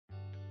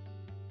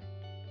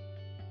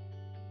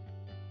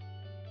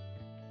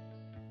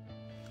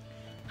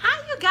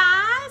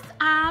guys,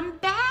 I'm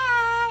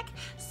back.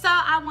 So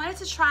I wanted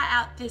to try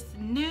out this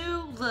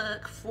new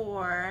look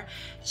for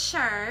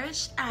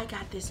church. I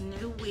got this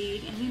new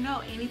wig, and you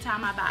know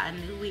anytime I buy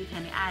a new wig,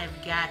 honey, I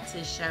have got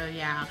to show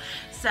y'all.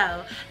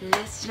 So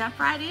let's jump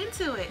right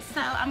into it. So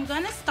I'm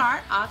gonna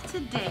start off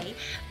today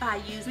by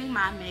using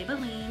my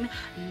Maybelline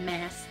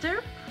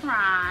Master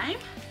Prime.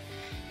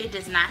 It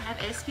does not have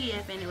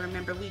SPF in it.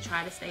 Remember, we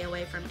try to stay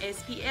away from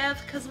SPF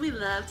because we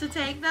love to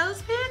take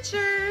those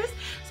pictures.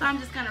 So I'm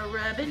just gonna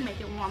rub it, make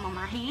it warm on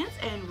my hands,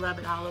 and rub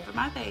it all over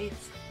my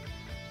face.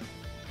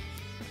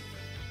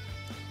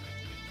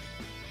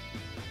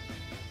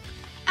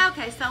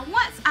 Okay, so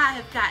once I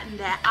have gotten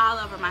that all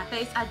over my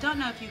face, I don't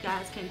know if you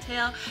guys can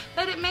tell,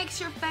 but it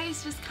makes your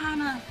face just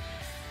kind of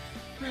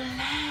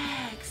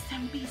relax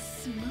and be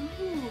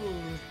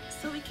smooth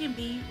so it can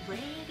be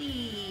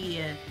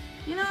ready.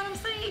 You know what I'm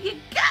saying? You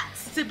got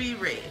to be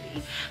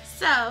ready.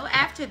 So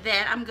after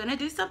that, I'm gonna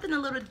do something a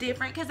little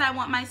different because I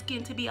want my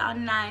skin to be all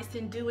nice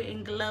and dewy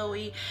and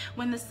glowy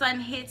when the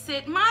sun hits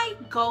it. My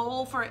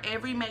goal for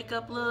every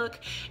makeup look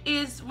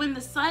is when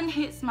the sun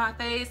hits my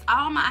face,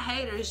 all my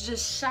haters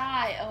just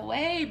shy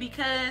away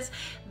because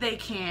they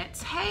can't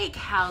take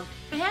how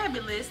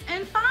fabulous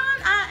and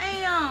fine I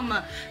am.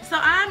 So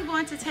I'm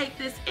going to take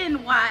this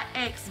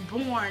NYX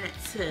Born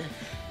to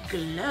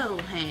glow,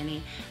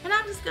 honey, and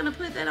I'm just gonna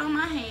put that on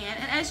my hand.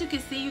 And as you can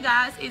see, you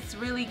guys, it's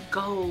really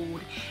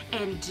gold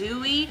and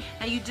dewy,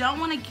 and you don't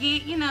want to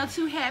get, you know,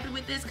 too happy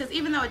with this because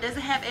even though it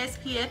doesn't have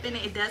SPF in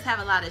it, it does have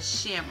a lot of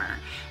shimmer.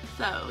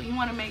 So you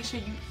want to make sure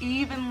you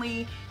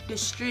evenly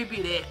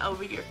distribute it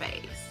over your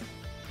face.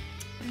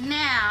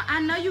 Now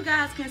I know you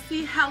guys can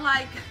see how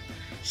like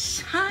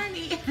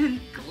shiny and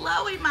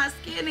glowy my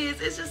skin is.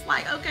 It's just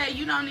like, okay,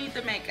 you don't need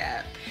the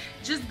makeup.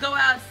 Just go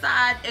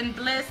outside and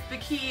bless the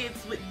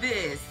kids with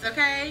this,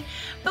 okay?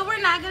 But we're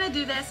not gonna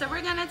do that, so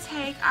we're gonna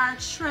take our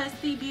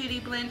trusty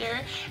beauty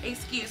blender,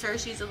 excuse her,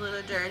 she's a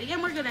little dirty,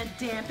 and we're gonna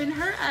dampen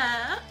her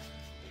up.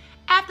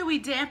 After we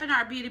dampen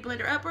our beauty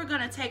blender up, we're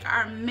gonna take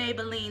our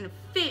Maybelline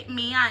Fit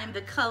Me. I am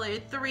the color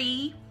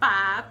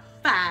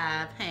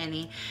 355,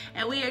 honey.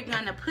 And we are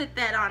gonna put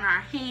that on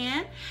our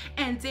hand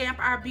and damp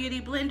our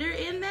beauty blender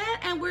in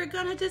that, and we're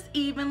gonna just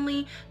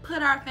evenly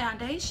put our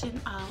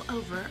foundation all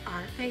over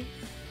our face.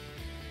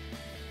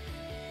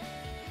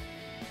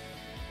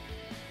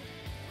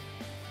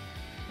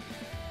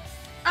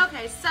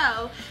 Okay,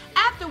 so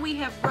after we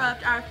have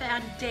rubbed our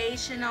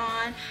foundation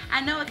on,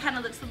 I know it kind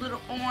of looks a little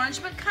orange,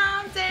 but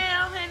calm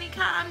down, honey,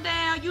 calm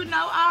down. You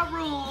know our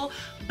rule,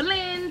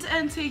 blend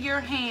until your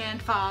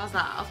hand falls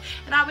off.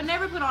 And I would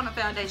never put on a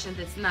foundation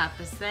that's not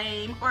the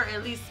same or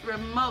at least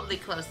remotely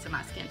close to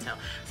my skin tone.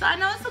 So I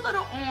know it's a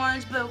little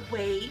orange, but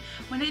wait,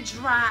 when it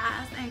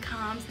dries and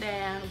calms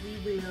down,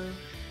 we will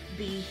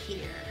be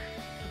here.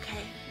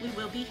 Okay, we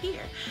will be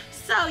here.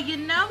 So you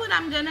know what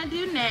I'm gonna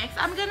do next?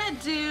 I'm gonna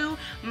do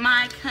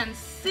my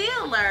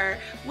concealer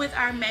with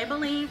our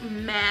Maybelline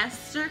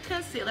Master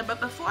Concealer. But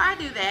before I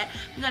do that,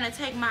 I'm gonna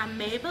take my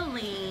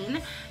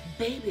Maybelline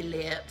Baby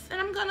Lips and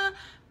I'm gonna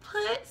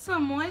put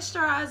some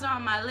moisturizer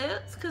on my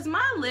lips because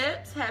my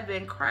lips have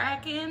been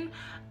cracking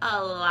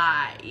a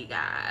lot, you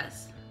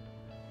guys.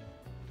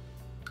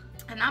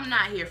 And I'm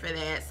not here for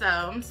that, so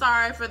I'm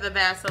sorry for the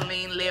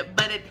Vaseline lip,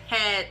 but it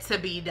had to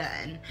be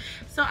done.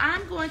 So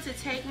I'm going to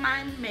take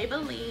my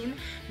Maybelline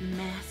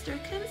Master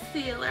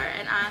Concealer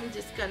and I'm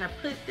just gonna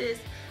put this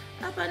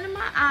up under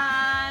my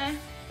eye,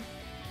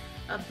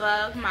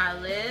 above my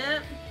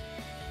lip,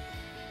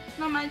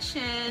 on my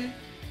chin,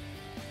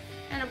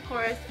 and of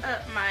course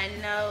up my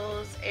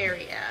nose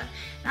area.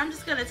 And I'm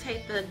just gonna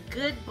take the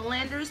good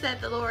blenders that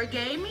the Lord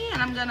gave me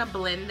and I'm gonna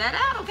blend that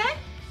out, okay?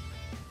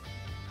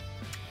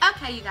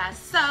 Okay, you guys,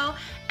 so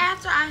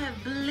after I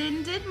have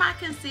blended my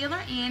concealer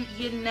in,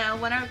 you know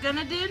what I'm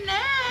gonna do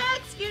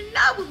next. You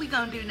know what we're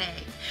gonna do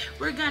next.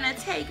 We're gonna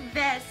take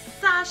that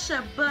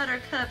Sacha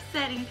Buttercup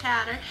setting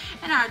powder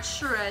and our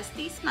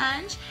trusty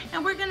sponge,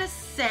 and we're gonna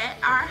set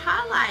our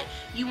highlight.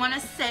 You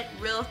wanna set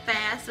real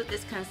fast with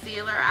this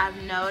concealer,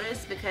 I've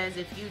noticed, because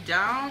if you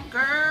don't,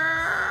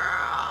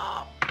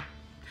 girl,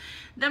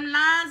 them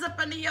lines up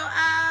under your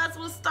eyes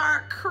will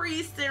start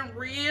creasing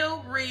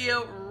real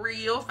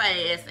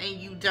fast, and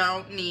you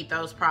don't need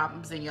those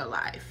problems in your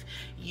life.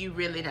 You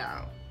really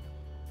don't.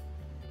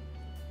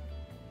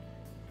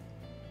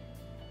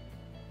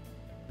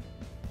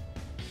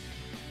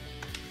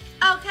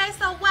 Okay,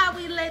 so while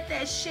we let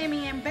that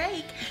shimmy and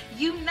bake,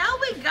 you know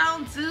we're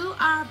gonna do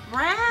our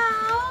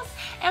brows.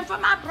 And for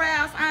my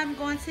brows, I'm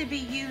going to be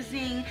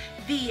using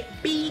the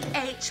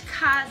BH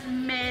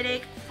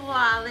Cosmetic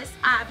Flawless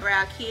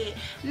Eyebrow Kit.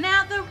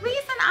 Now, the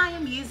reason I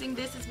am using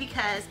this is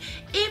because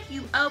if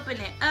you open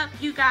it up,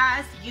 you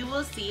guys, you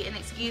will see, and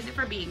excuse it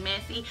for being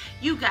messy,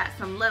 you got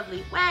some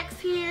lovely wax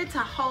here to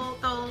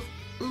hold those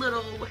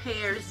little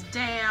hairs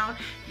down.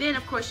 Then,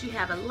 of course, you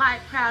have a light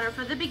powder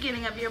for the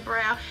beginning of your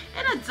brow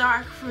and a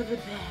dark for the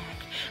back.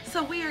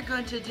 So we are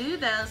going to do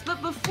those.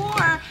 But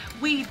before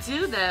we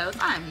do those,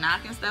 I'm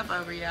knocking stuff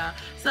over, y'all.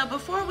 So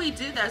before we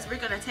do those, we're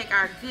going to take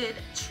our good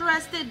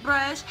trusted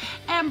brush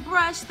and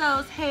brush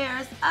those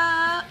hairs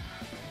up.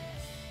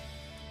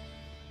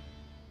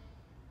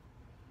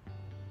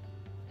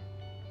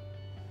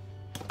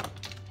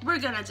 We're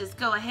going to just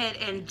go ahead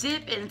and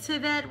dip into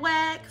that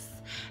wax.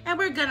 And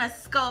we're gonna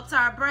sculpt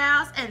our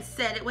brows and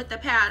set it with the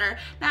powder.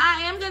 Now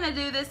I am gonna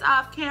do this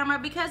off camera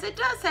because it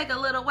does take a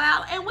little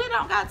while and we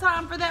don't got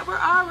time for that. We're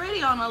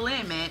already on a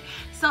limit.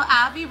 So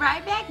I'll be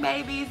right back,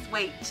 babies.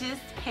 Wait,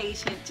 just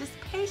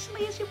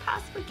patiently as you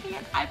possibly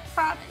can. I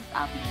promise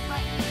I'll be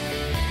right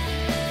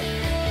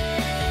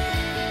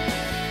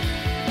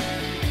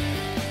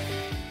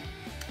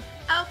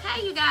back.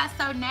 Okay, you guys,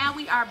 so now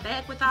we are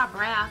back with our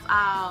brows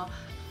all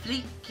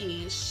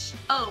fleekish.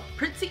 Oh,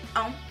 pretty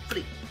on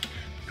fleek.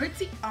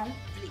 Pretty on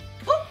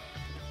fleek. Ooh.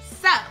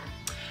 So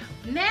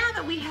now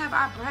that we have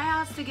our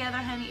brows together,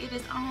 honey, it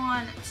is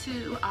on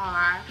to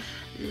our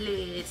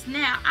lids.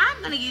 Now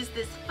I'm gonna use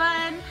this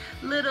fun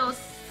little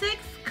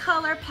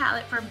 6-color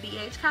palette from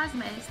BH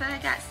Cosmetics that I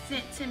got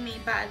sent to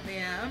me by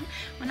them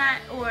when I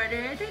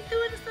ordered. They're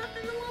doing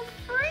something a little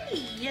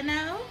free, you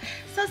know.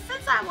 So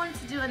since I wanted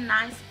to do a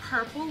nice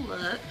purple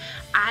look,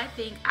 I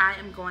think I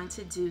am going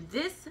to do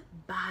this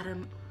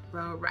bottom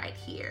row right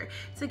here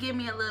to give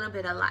me a little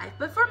bit of life.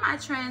 But for my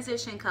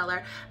transition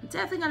color, I'm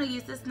definitely going to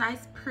use this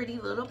nice pretty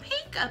little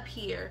pink up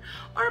here.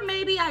 Or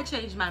maybe I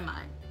changed my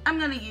mind. I'm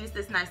going to use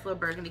this nice little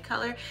burgundy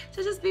color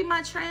to just be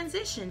my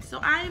transition.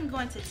 So I am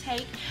going to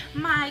take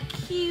my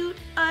cute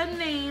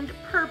unnamed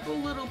purple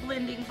little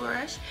blending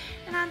brush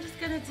and I'm just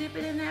going to dip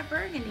it in that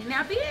burgundy.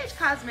 Now BH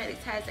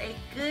Cosmetics has a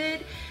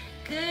good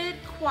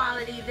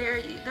quality.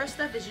 Their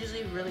stuff is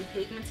usually really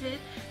pigmented,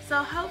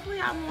 so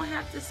hopefully I won't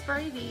have to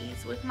spray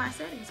these with my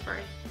setting spray.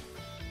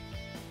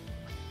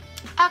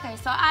 Okay,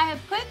 so I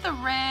have put the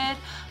red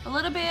a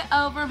little bit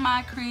over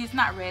my crease,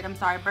 not red, I'm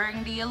sorry,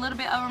 burgundy, a little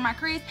bit over my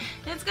crease.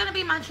 It's gonna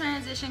be my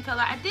transition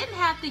color. I didn't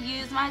have to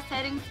use my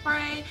setting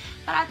spray,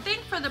 but I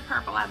think for the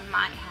purple I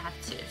might have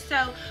to.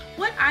 So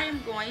what I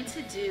am going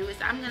to do is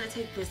I'm gonna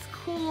take this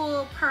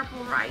cool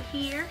purple right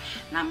here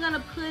and I'm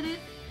gonna put it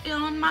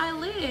on my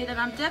lid, and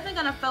I'm definitely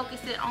gonna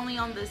focus it only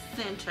on the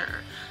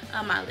center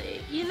of my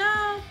lid, you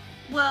know.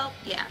 Well,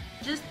 yeah,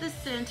 just the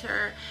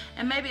center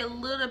and maybe a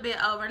little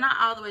bit over, not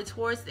all the way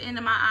towards the end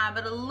of my eye,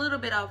 but a little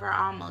bit over,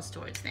 almost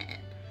towards the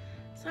end.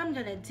 So I'm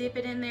gonna dip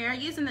it in there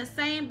using the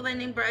same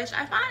blending brush.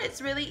 I find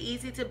it's really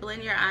easy to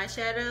blend your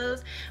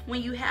eyeshadows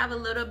when you have a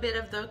little bit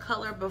of the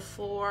color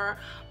before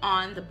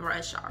on the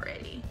brush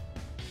already.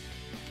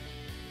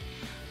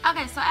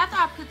 Okay, so after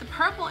I put the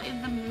purple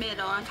in the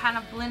middle and kind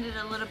of blend it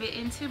a little bit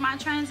into my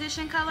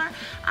transition color,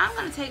 I'm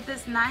going to take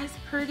this nice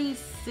pretty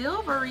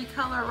silvery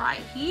color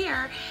right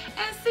here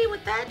and see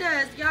what that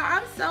does. Y'all,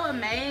 I'm so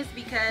amazed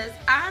because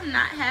I'm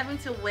not having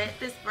to wet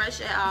this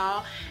brush at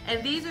all,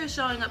 and these are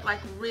showing up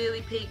like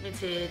really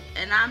pigmented,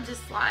 and I'm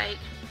just like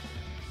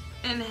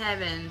in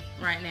heaven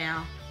right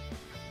now.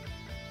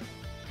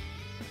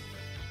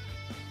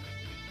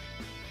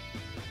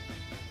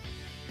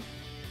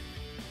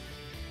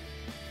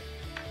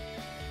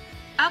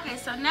 Okay,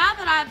 so now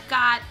that I've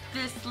got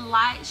this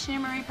light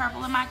shimmery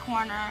purple in my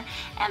corner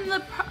and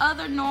the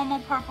other normal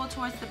purple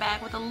towards the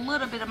back with a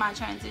little bit of my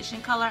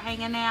transition color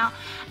hanging out,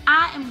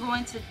 I am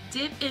going to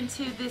dip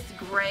into this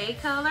gray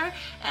color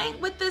and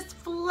with this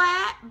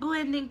flat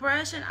blending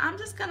brush, and I'm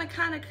just gonna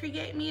kind of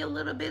create me a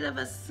little bit of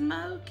a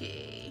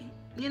smoky.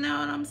 You know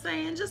what I'm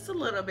saying? Just a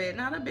little bit,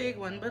 not a big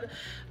one,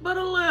 but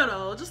a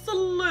little, just a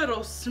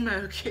little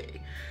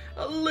smoky.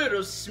 A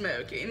little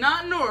smoky,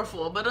 not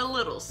Norfolk, but a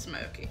little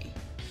smoky.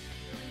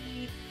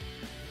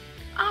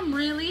 I'm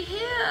really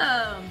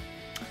here.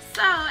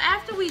 So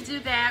after we do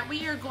that,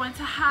 we are going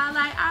to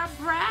highlight our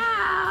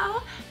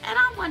brow. And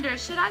I wonder,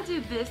 should I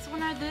do this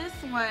one or this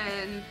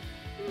one?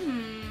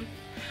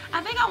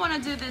 I think I want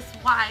to do this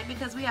white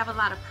because we have a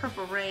lot of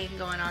purple rain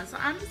going on. So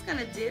I'm just going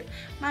to dip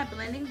my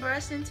blending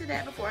brush into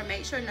that before I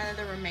make sure none of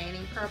the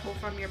remaining purple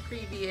from your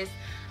previous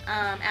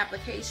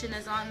application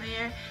is on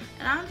there.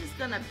 And I'm just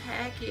going to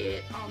pack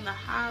it on the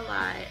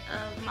highlight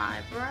of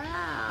my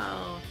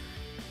brow.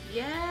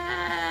 Yes.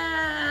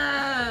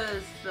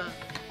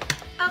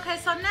 Okay,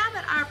 so now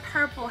that our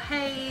purple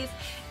haze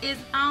is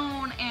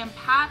on and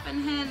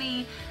popping,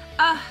 honey,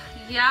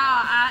 y'all,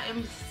 I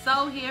am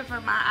so here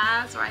for my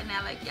eyes right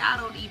now, like y'all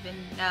don't even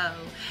know.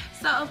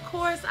 So of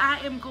course I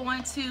am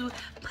going to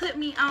put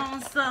me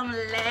on some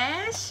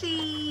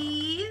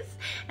lashes,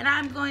 and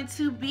I'm going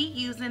to be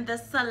using the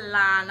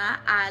Solana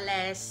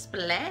eyelash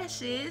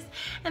splashes,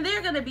 and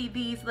they're going to be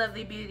these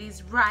lovely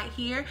beauties right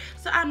here.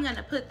 So I'm going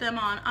to put them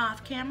on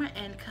off camera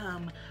and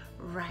come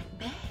right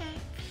back.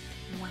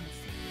 One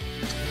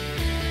second.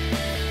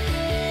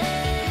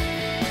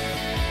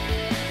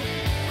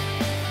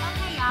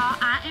 Okay, y'all,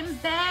 I am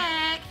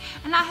back.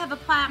 And I have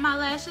applied my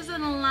lashes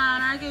and a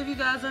liner. I gave you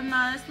guys a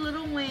nice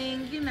little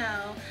wing, you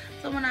know.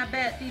 So when I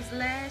bat these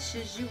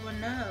lashes, you will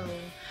know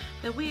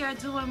that we are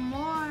doing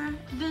more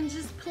than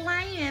just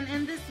playing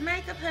in this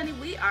makeup, honey.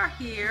 We are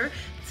here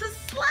to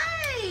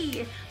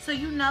slay. So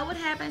you know what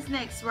happens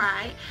next,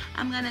 right?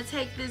 I'm gonna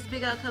take this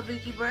big old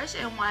kabuki brush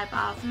and wipe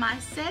off my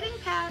setting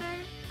powder.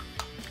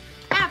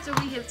 After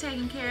we have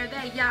taken care of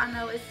that, y'all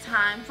know it's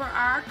time for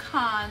our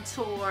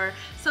contour.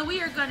 So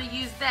we are going to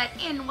use that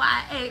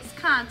NYX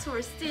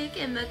contour stick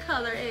in the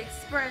color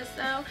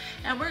Espresso,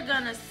 and we're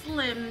going to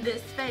slim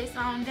this face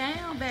on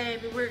down,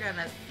 baby. We're going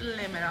to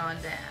slim it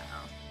on down.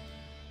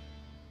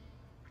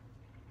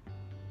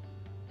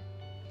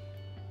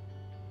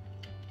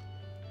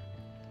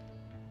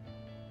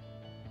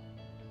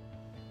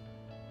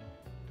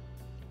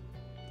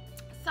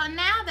 So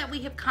now that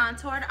we have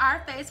contoured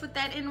our face with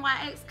that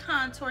NYX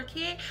contour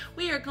kit,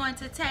 we are going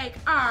to take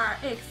our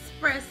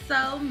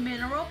Espresso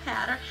mineral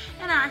powder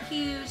and our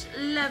huge,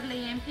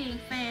 lovely and pink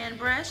fan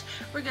brush.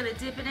 We're going to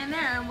dip it in there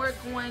and we're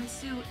going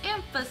to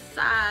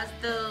emphasize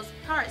those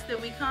parts that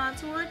we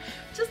contoured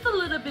just a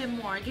little bit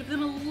more. Give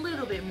them a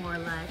little bit more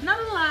life. Not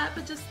a lot,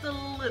 but just a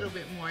little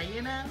bit more,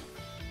 you know?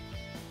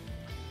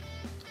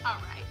 All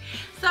right.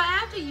 So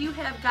after you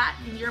have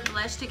gotten your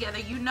blush together,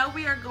 you know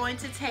we are going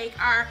to take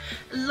our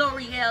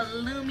L'Oreal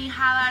Lumi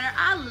highlighter.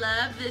 I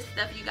love this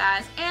stuff, you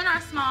guys. And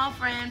our small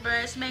fan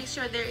brush. Make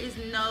sure there is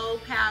no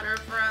powder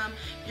from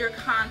your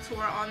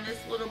contour on this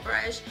little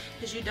brush,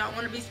 because you don't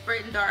want to be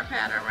spreading dark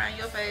powder around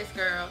your face,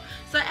 girl.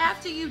 So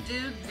after you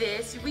do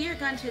this, we are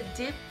going to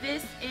dip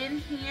this in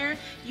here.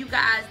 You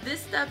guys,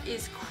 this stuff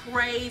is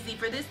crazy.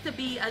 For this to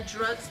be a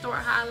drugstore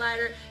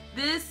highlighter,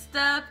 this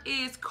stuff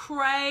is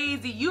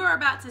crazy. You are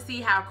about to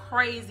see how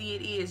crazy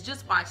it is.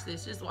 Just watch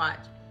this. Just watch.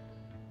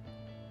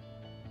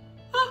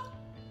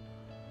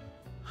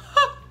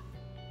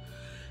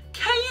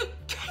 Do you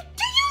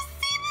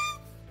see this?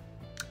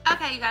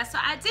 Okay, you guys, so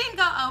I didn't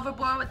go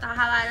overboard with the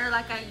highlighter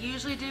like I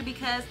usually do,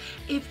 because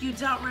if you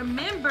don't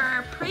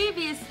remember,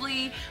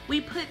 previously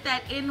we put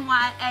that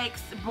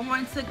NYX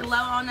Born to Glow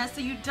on us,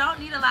 so you don't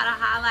need a lot of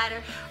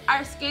highlighter.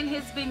 Our skin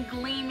has been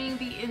gleaming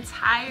the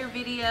entire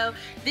video.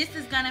 This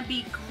is gonna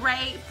be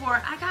great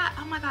for,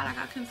 oh my God, I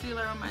got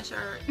concealer on my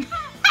shirt.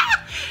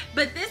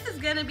 But this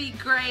is gonna be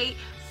great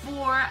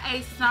for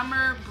a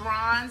summer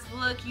bronze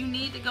look. You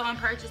need to go and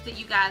purchase it,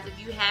 you guys, if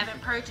you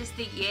haven't purchased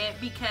it yet,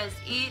 because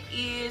it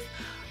is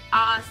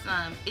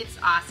awesome. It's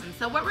awesome.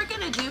 So what we're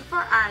gonna do for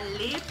our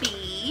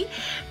lippy,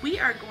 we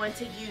are going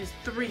to use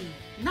 3,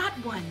 not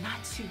 1,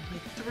 not 2,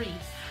 but 3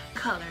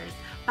 colors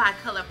by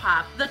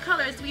Colourpop. The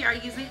colors we are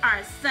using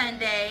are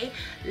Sundae,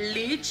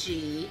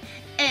 Lychee,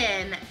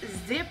 and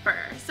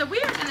Zipper. So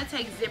we are gonna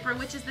take Zipper,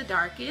 which is the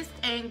darkest,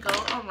 and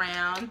go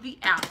around the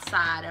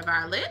outside of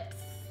our lips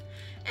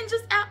and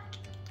just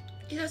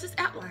just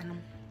outline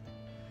them.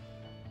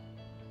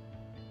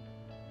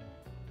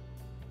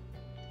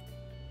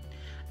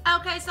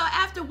 Okay, so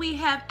after we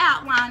have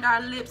outlined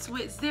our lips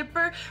with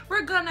Zipper,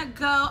 we're gonna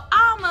go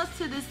almost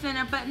to the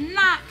center, but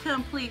not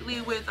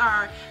completely, with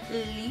our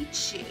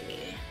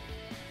Lychee.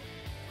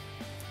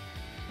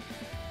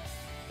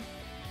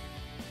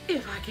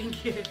 If I can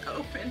get it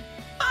open.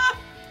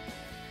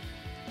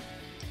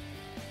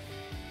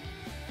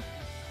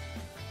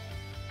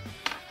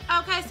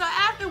 Okay, so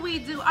after we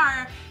do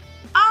our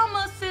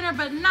almost center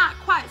but not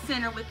quite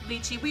center with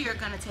Lychee, we are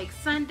gonna take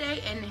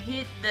Sundae and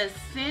hit the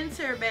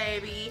center,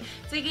 baby,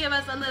 to give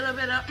us a little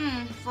bit of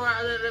for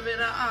a little bit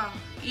of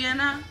you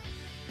know.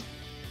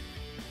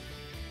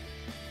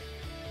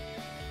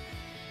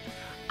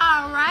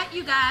 Alright,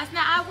 you guys,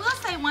 now I will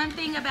say one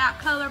thing about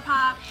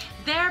Colourpop.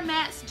 Their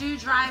mattes do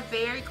dry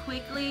very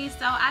quickly,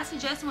 so I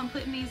suggest when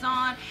putting these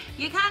on,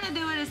 you kind of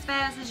do it as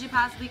fast as you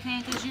possibly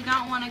can, because you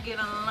don't want to get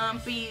a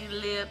lumpy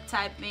lip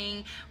type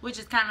thing, which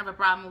is kind of a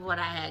problem with what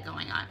I had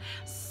going on.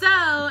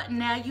 So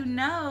now you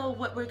know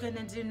what we're going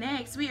to do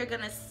next. We are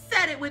going to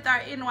set it with our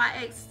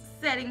NYX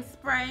setting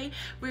spray.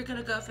 We're going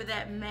to go for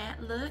that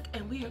matte look,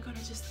 and we are going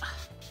to just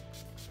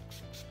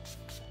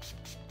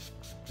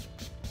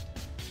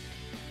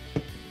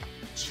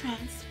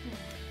transform.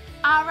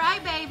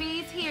 Alright,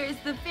 babies, here's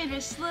the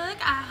finished look.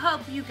 I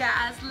hope you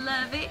guys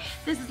love it.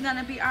 This is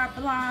gonna be our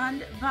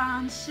blonde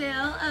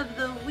bombshell of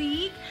the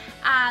week.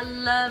 I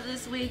love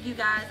this wig, you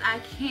guys. I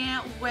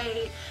can't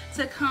wait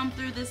to come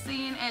through the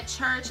scene at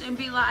church and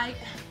be like,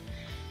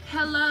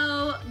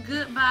 hello,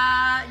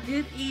 goodbye,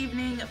 good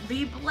evening,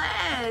 be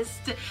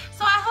blessed.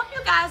 So I hope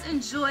you guys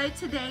enjoyed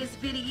today's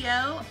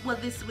video, well,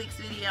 this week's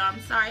video, I'm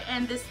sorry,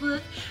 and this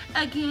look.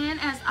 Again,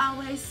 as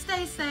always,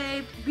 stay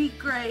safe, be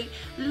great,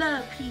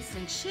 love, peace,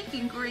 and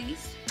chicken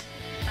grease.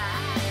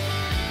 Bye.